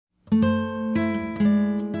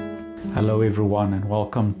Hello everyone and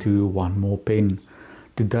welcome to One More Pen.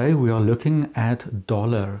 Today we are looking at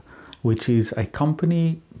Dollar, which is a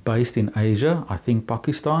company based in Asia, I think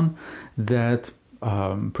Pakistan, that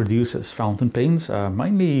produces fountain pens,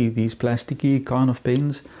 mainly these plasticky kind of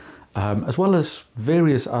pens, as well as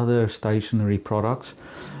various other stationery products.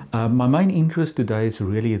 My main interest today is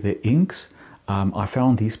really the inks. I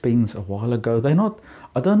found these pens a while ago.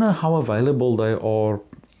 I don't know how available they are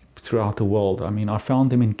throughout the world. I mean, I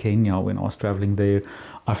found them in Kenya when I was traveling there.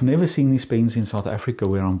 I've never seen these pens in South Africa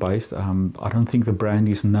where I'm based. I don't think the brand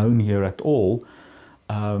is known here at all.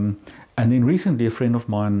 And then recently a friend of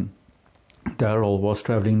mine, Daryl, was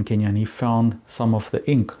traveling in Kenya and he found some of the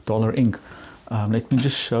ink, Dollar ink. Let me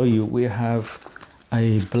just show you. We have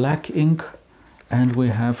a black ink and we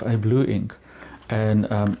have a blue ink. And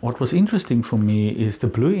what was interesting for me is the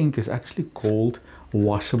blue ink is actually called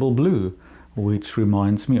washable blue, which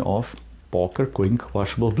reminds me of Parker Quink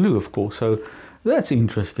washable blue, of course. So that's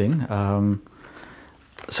interesting.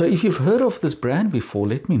 So if you've heard of this brand before,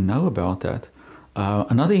 let me know about that.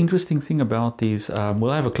 Another interesting thing about these,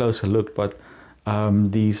 we'll have a closer look, but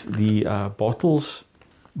the bottles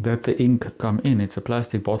that the ink come in, it's a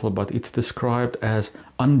plastic bottle, but it's described as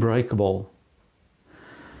unbreakable.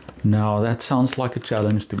 Now that sounds like a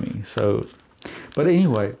challenge to me. But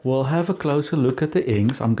anyway, we'll have a closer look at the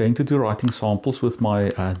inks. I'm going to do writing samples with my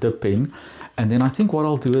dip pen. And then I think what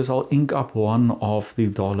I'll do is I'll ink up one of the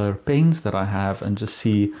Dollar pens that I have and just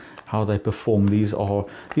see how they perform. These are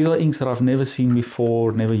inks that I've never seen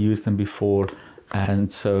before, never used them before.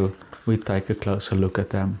 And so we take a closer look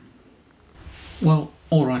at them. Well,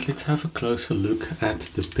 all right, let's have a closer look at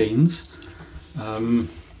the pens.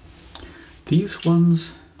 These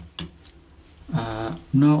ones,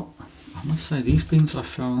 now, I must say these pens I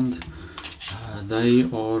found, they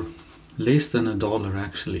are less than $1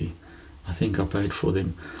 actually. I think I paid for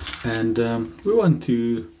them, and we won't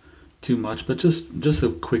do too much, but just a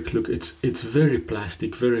quick look. It's very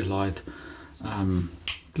plastic, very light.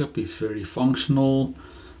 Clip is very functional,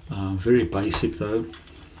 very basic though.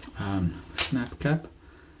 Snap cap,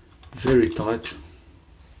 very tight,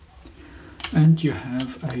 and you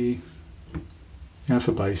have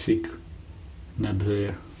a basic nib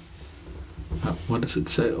there. What does it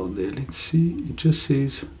say on there? Let's see. It just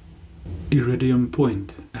says iridium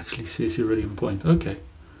point. Actually says iridium point. Okay.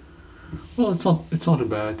 Well, it's not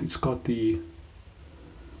bad. It's got the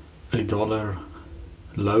 $1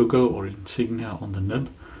 logo or insignia on the nib,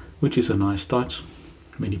 which is a nice touch.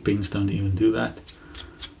 Many pens don't even do that.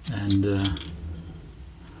 And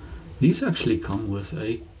these actually come with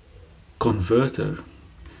a converter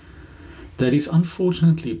that is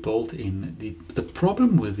unfortunately built in. The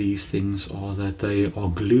problem with these things are that they are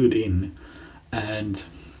glued in, and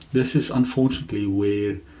this is unfortunately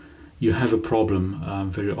where you have a problem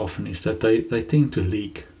very often, is that they tend to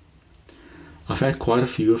leak. I've had quite a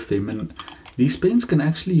few of them, and these pens can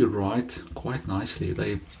actually write quite nicely.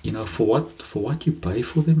 They, you know, for what you pay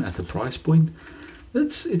for them at the price point,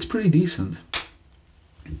 it's pretty decent.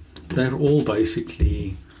 They're all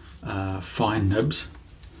basically fine nibs.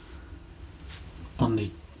 On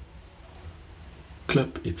the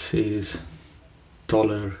clip it says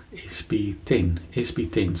Dollar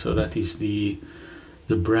SB10, so that is the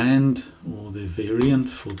brand or the variant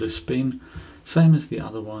for this pen. Same as the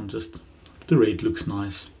other one, just the red looks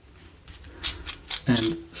nice.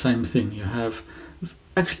 And same thing, you have,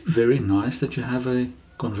 actually very nice that you have a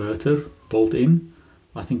converter built in.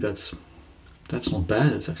 I think that's not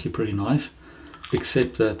bad. It's actually pretty nice.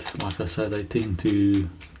 Except that, like I said, they tend to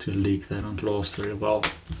leak. They don't last very well.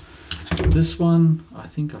 This one, I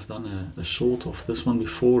think I've done a short of this one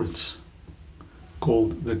before. It's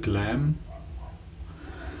called the Glam.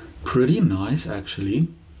 Pretty nice actually.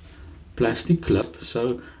 Plastic clip,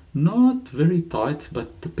 so not very tight,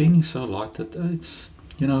 but the pen is so light that it's,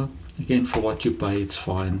 you know, again, for what you pay, it's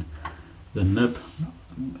fine. The nib,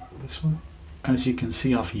 this one, as you can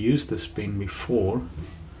see, I've used this pen before.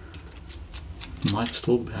 Might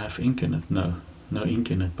still have ink in it. No ink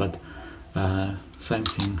in it, but same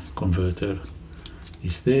thing, converter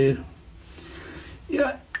is there.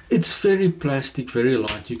 Yeah, it's very plastic, very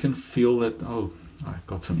light. You can feel that. Oh, I've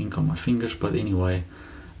got some ink on my fingers, but anyway,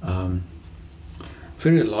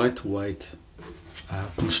 very lightweight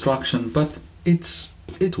construction, but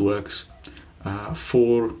it works.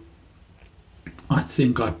 For, I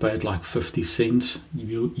think I paid like 50 cents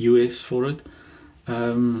US for it.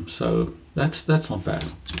 So that's not bad.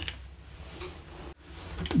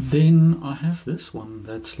 Then I have this one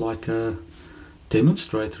that's like a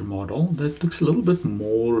demonstrator model that looks a little bit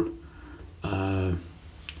more, I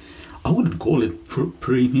wouldn't call it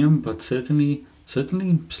premium, but certainly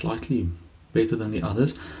certainly slightly better than the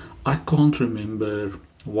others. I can't remember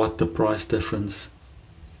what the price difference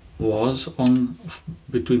was on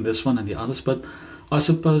between this one and the others, but I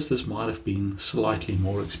suppose this might have been slightly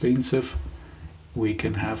more expensive. We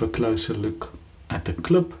can have a closer look at the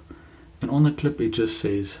clip, and on the clip it just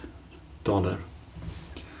says dollar.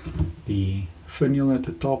 The finial at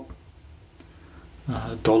the top,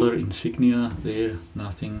 dollar insignia there,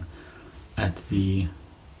 nothing at the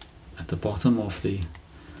bottom of the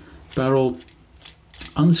barrel.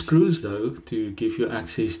 Unscrews though to give you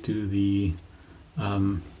access to the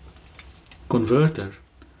converter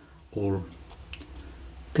or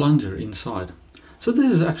plunger inside. So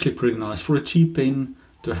this is actually pretty nice for a cheap pen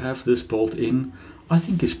to have this built in. I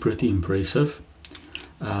think is pretty impressive.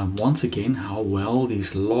 Once again, how well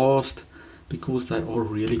these last, because they are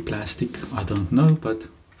really plastic, I don't know, but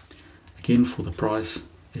again, for the price,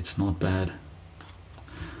 it's not bad.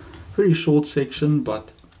 Very short section,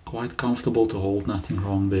 but quite comfortable to hold, nothing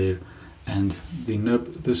wrong there. And the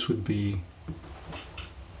nib, this would be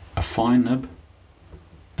a fine nib,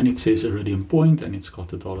 and it says iridium point, and it's got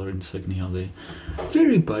the dollar insignia there.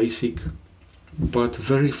 Very basic, but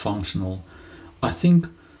very functional. I think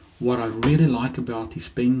what I really like about these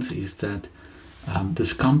pens is that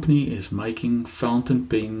this company is making fountain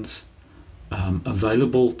pens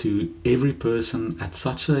available to every person at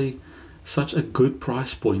such a good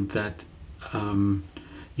price point that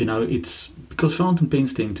you know, it's because fountain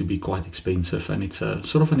pens tend to be quite expensive, and it's a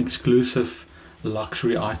sort of an exclusive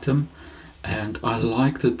luxury item, and I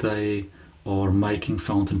like that they are making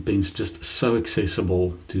fountain pens just so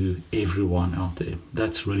accessible to everyone out there.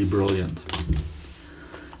 That's really brilliant.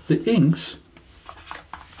 The inks,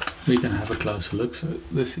 we can have a closer look. So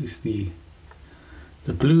this is the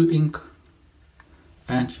blue ink,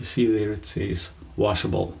 and you see there it says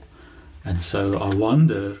washable, and so I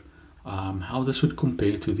wonder how this would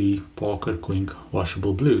compare to the Parker Quink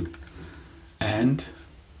washable blue. And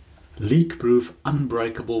leak-proof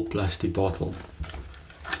unbreakable plastic bottle.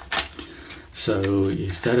 So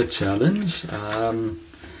is that a challenge? I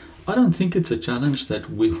don't think it's a challenge that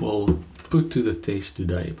we will put to the test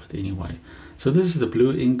today, but anyway. So this is the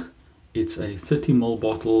blue ink. It's a 30 ml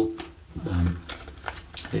bottle.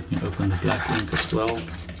 Let me open the black ink as well.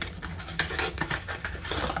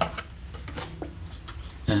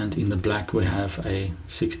 And in the black we have a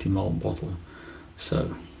 60 ml bottle.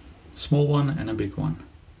 So small one and a big one.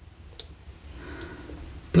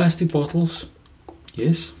 Plastic bottles,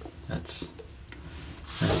 yes, that's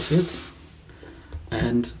it.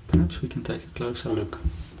 And perhaps we can take a closer look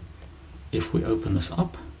if we open this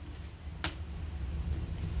up.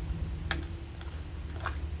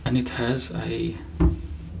 And it has a...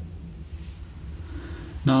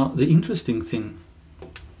 Now the interesting thing,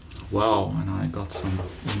 wow, and I got some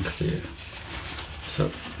ink there. So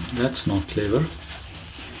that's not clever.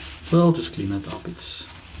 Well, just clean it up. It's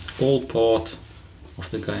all part of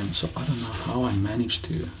the game, so I don't know how I managed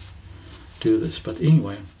to do this, but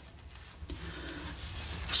anyway,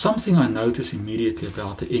 something I notice immediately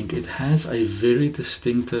about the ink, it has a very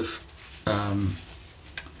distinctive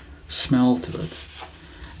smell to it,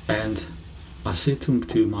 and I said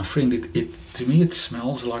to my friend, to me it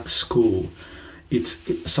smells like school. It's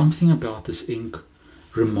something about this ink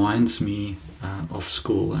reminds me of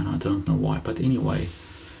school, and I don't know why, but anyway,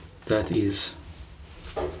 that is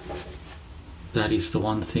the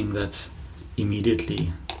one thing that's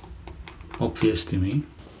immediately obvious to me.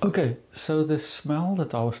 Okay, so the smell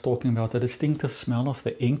that I was talking about, the distinctive smell of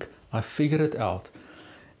the ink, I figured it out.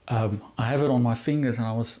 I have it on my fingers, and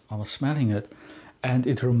I was smelling it, and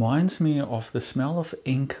it reminds me of the smell of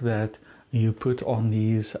ink that you put on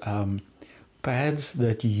these pads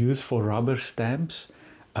that you use for rubber stamps.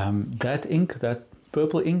 That ink, that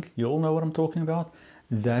purple ink, you all know what I'm talking about.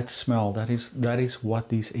 That smell, that is what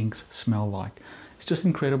these inks smell like. It's just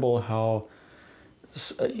incredible how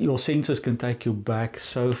your senses can take you back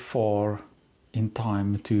so far in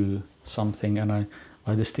time to something, and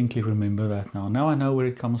I distinctly remember that now. Now I know where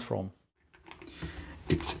it comes from.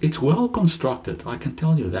 It's well constructed, I can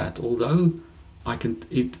tell you that. Although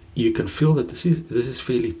you can feel that this is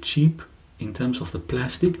fairly cheap in terms of the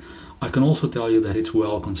plastic. I can also tell you that it's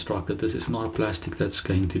well constructed. This is not a plastic that's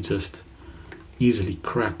going to just easily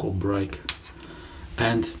crack or break.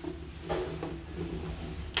 And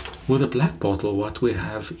with a black bottle, what we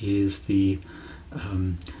have is the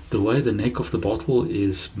way the neck of the bottle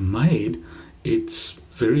is made. It's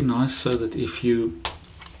very nice, so that if you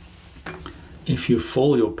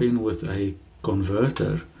fill your pen with a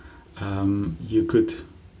converter, you could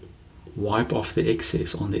wipe off the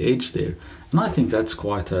excess on the edge there, and I think that's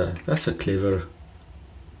a clever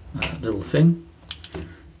little thing.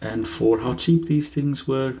 and for how cheap these things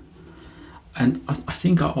were. And I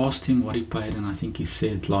think I asked him what he paid, and I think he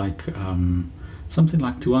said like something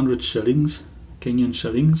like 200 shillings, Kenyan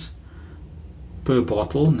shillings, per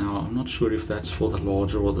bottle. Now I'm not sure if that's for the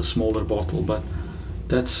larger or the smaller bottle, but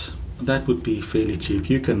that would be fairly cheap.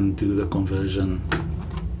 You can do the conversion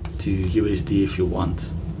to USD if you want.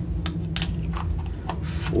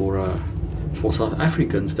 For South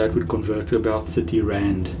Africans, that would convert to about 30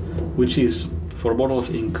 Rand, which is, for a bottle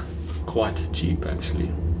of ink, quite cheap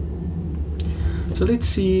actually. So let's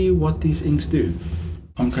see what these inks do.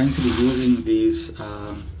 I'm going to be using these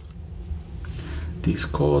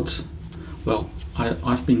cards. Well,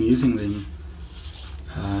 I've been using them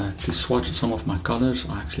to swatch some of my colors.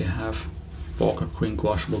 I actually have Parker Quink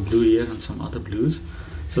washable blue here and some other blues.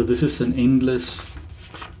 So this is an endless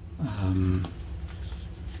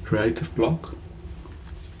creative block.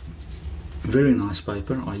 Very nice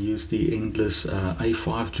paper. I use the endless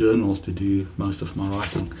A5 journals to do most of my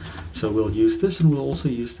writing. So we'll use this, and we'll also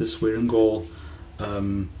use this Weringall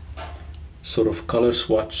sort of color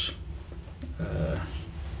swatch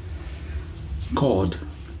card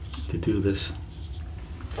to do this.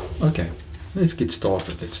 Okay, let's get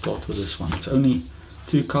started. Let's start with this one. It's only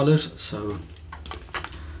 2 colors, so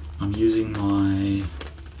I'm using my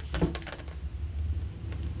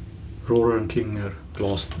Rohrer & Klingner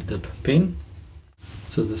glass dip pen.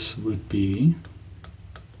 So this would be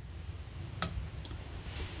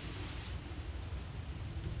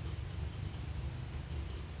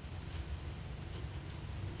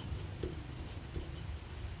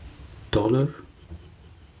dollar,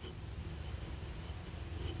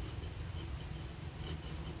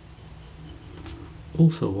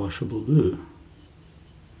 also washable blue,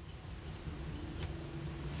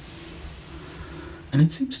 and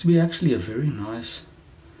it seems to be actually a very nice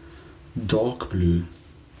dark blue.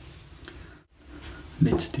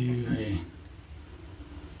 Let's do a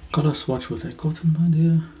color swatch with a cotton bud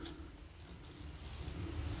here.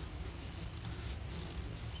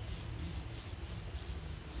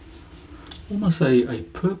 Almost a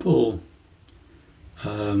purple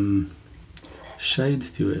shade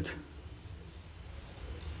to it,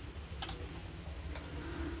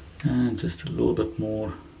 and just a little bit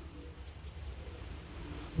more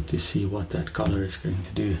to see what that color is going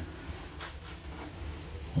to do.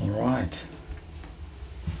 All right,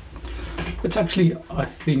 it's actually, I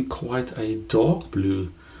think, quite a dark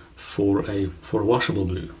blue for a washable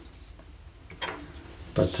blue,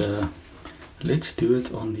 but let's do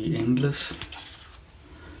it on the endless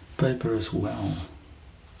paper as well.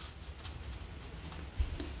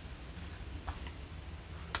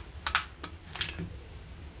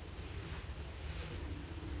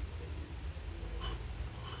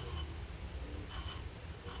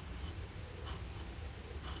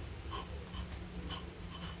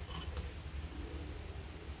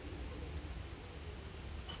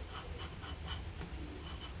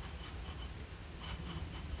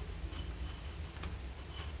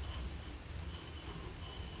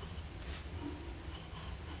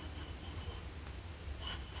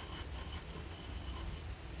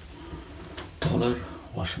 Dollar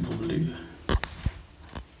washable blue.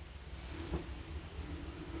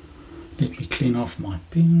 Let me clean off my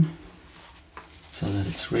pen so that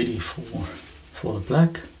it's ready for the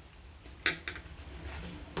black,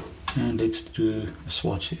 and let's do a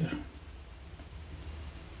swatch here.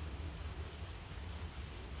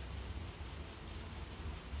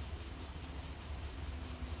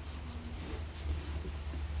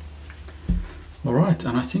 Alright,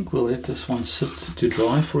 and I think we'll let this one sit to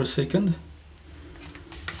dry for a second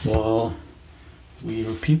while we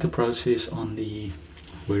repeat the process on the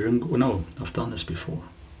Weringall. No, I've done this before.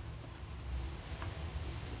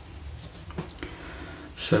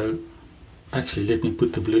 So actually, let me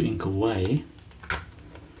put the blue ink away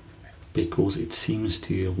because it seems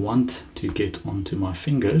to want to get onto my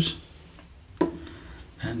fingers.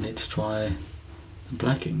 And let's try the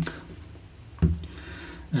black ink.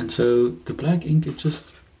 And so the black ink, it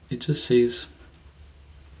just says,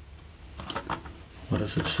 what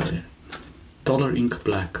does it say? Dollar ink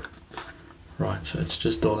black. Right, so it's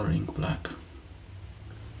just dollar ink black.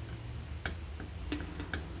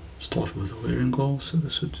 Start with a Weringall, so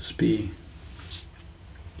this would just be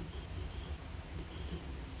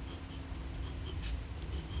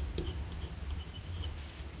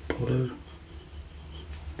dollar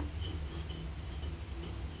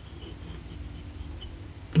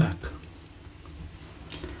black.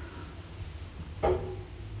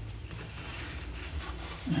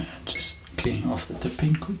 Just clean off the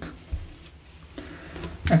pen quick.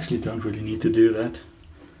 Actually, don't really need to do that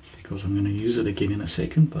because I'm going to use it again in a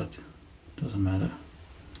second, but it doesn't matter.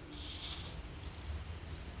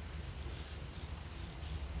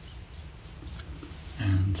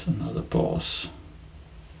 And another pass.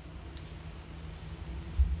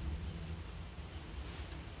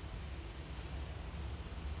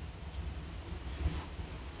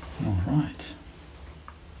 All right.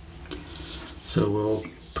 So we'll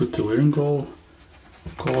put the Wearingeul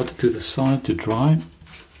card to the side to dry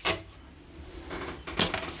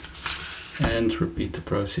and repeat the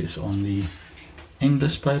process on the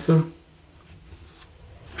English paper.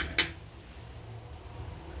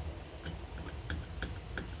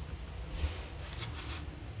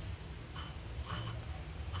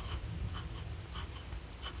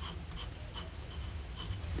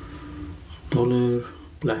 Dollar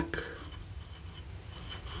black.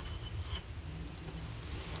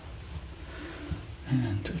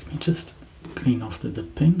 And let me just clean off the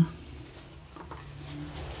pen.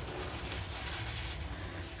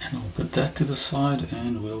 And I'll put that to the side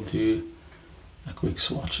and we'll do a quick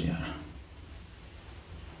swatch here.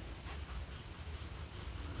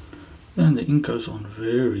 And the ink goes on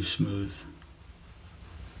very smooth.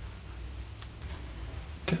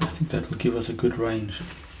 Okay, I think that will give us a good range.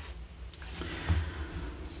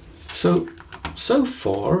 So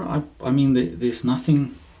far, I mean, there's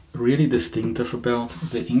nothing really distinctive about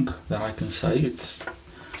the ink that I can say.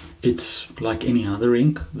 It's like any other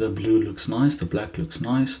ink. The blue looks nice, the black looks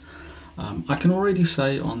nice. I can already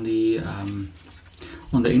say on the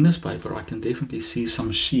English paper, I can definitely see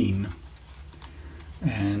some sheen.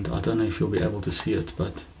 And I don't know if you'll be able to see it,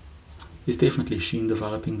 but there's definitely sheen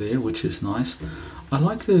developing there, which is nice. I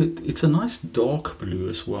like it's a nice dark blue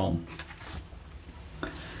as well.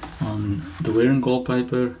 On the Wearingeul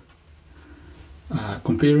paper,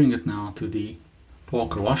 comparing it now to the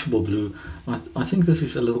Parker washable blue, I think this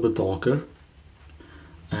is a little bit darker,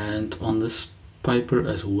 and on this paper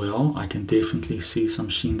as well I can definitely see some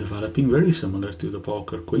sheen developing, very similar to the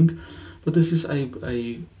Parker Quink, but this is I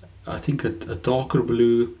think a darker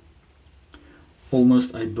blue,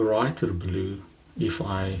 almost a brighter blue if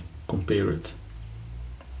I compare it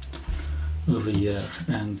over here.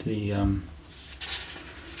 And the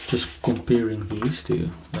just comparing these two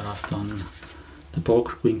that I've done the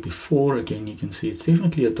Parker Quink before, again you can see it's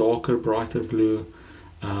definitely a darker, brighter blue,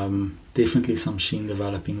 definitely some sheen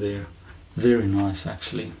developing there. Very nice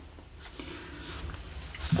actually.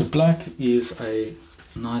 The black is a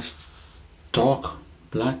nice dark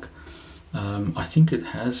black. I think it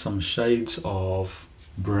has some shades of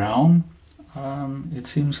brown. It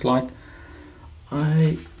seems like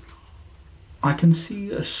I can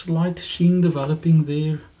see a slight sheen developing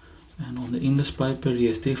there. And on the English paper,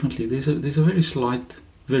 yes, definitely there's a very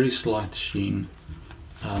slight sheen,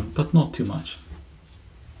 but not too much.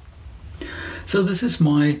 So this is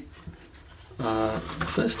my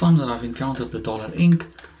first time that I've encountered the dollar ink.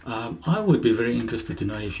 I would be very interested to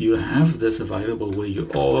know if you have this available where you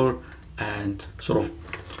are, and sort of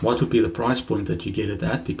what would be the price point that you get it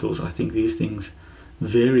at, because I think these things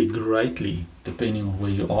vary greatly depending on where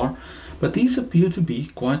you are. But these appear to be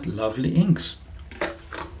quite lovely inks.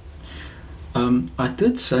 I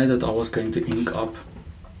did say that I was going to ink up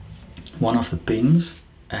one of the pens,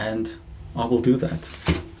 and I will do that.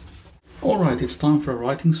 Alright, it's time for a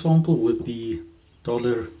writing sample with the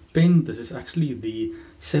dollar pen. This is actually the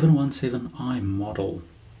 717i model.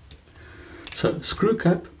 So screw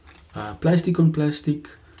cap, plastic on plastic,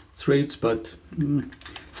 threads, but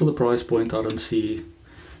for the price point I don't see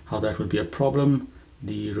how that would be a problem.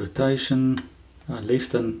 The rotation, less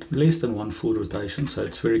than 1 full rotation, so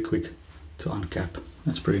it's very quick to uncap.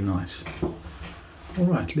 That's pretty nice.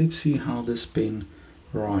 Alright, let's see how this pen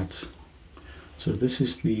writes. So this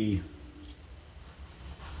is the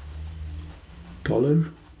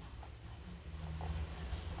dollar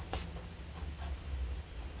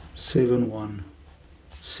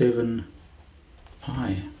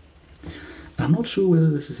 717i. I'm not sure whether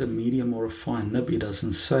this is a medium or a fine nib, it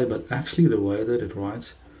doesn't say, but actually the way that it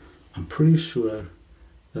writes, I'm pretty sure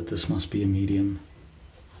that this must be a medium.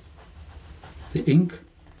 The ink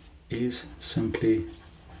is simply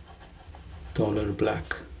dollar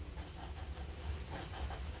black.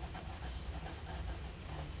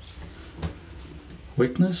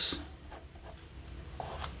 Wetness,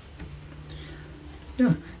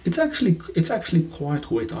 yeah, it's actually quite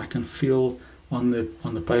wet. I can feel on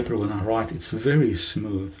the paper when I write, it's very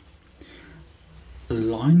smooth.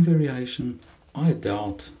 Line variation, I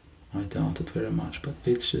doubt it very much, but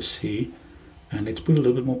let's just see, and let's put a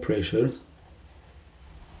little bit more pressure.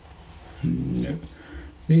 No,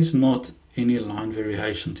 there's not any line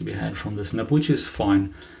variation to be had from this nib, which is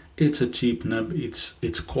fine. It's a cheap nib.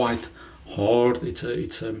 It's quite hard. It's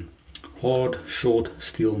a hard, short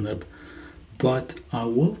steel nib, but I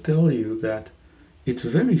will tell you that it's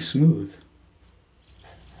very smooth.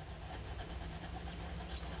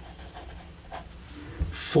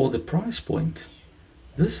 for the price point,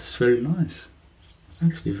 this is very nice.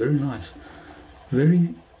 Actually, very nice.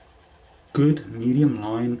 Very good medium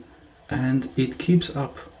line, and it keeps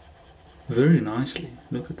up very nicely.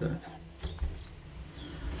 Look at that.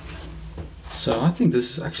 So I think this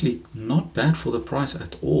is actually not bad for the price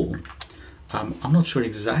at all. I'm not sure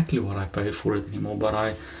exactly what I paid for it anymore, but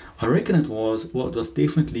I reckon it was, well, it was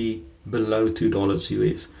definitely below $2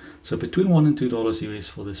 US. So between $1 and $2 US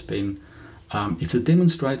for this pen. It's a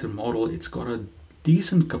demonstrator model. It's got a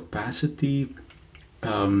decent capacity,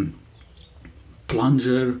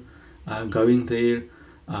 plunger going there.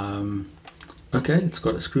 Okay, it's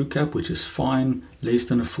got a screw cap, which is fine, less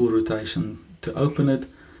than a full rotation to open it.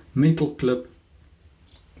 Metal clip,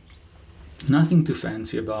 nothing too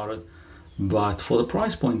fancy about it, but for the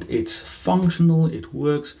price point, it's functional, it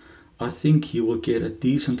works. I think you will get a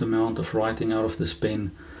decent amount of writing out of this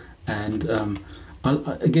pen, and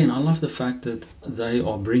again, I love the fact that they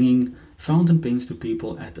are bringing fountain pens to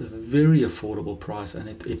people at a very affordable price, and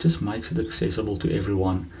it just makes it accessible to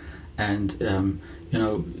everyone. And you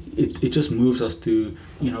know, it just moves us to,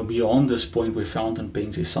 you know, beyond this point where fountain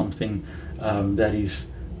pens is something that is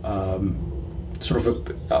sort of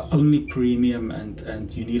only premium,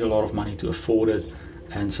 and you need a lot of money to afford it,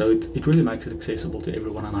 and so it really makes it accessible to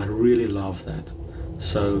everyone, and I really love that.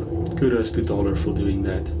 So kudos to Dollar for doing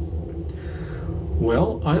that.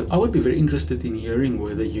 Well, I would be very interested in hearing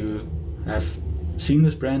whether you have seen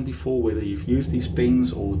this brand before, whether you've used these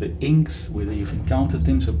pens or the inks, whether you've encountered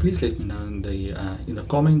them. So please let me know in the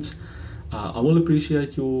comments. I will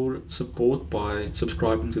appreciate your support by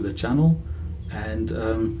subscribing to the channel, and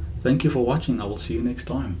thank you for watching. I will see you next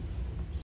time.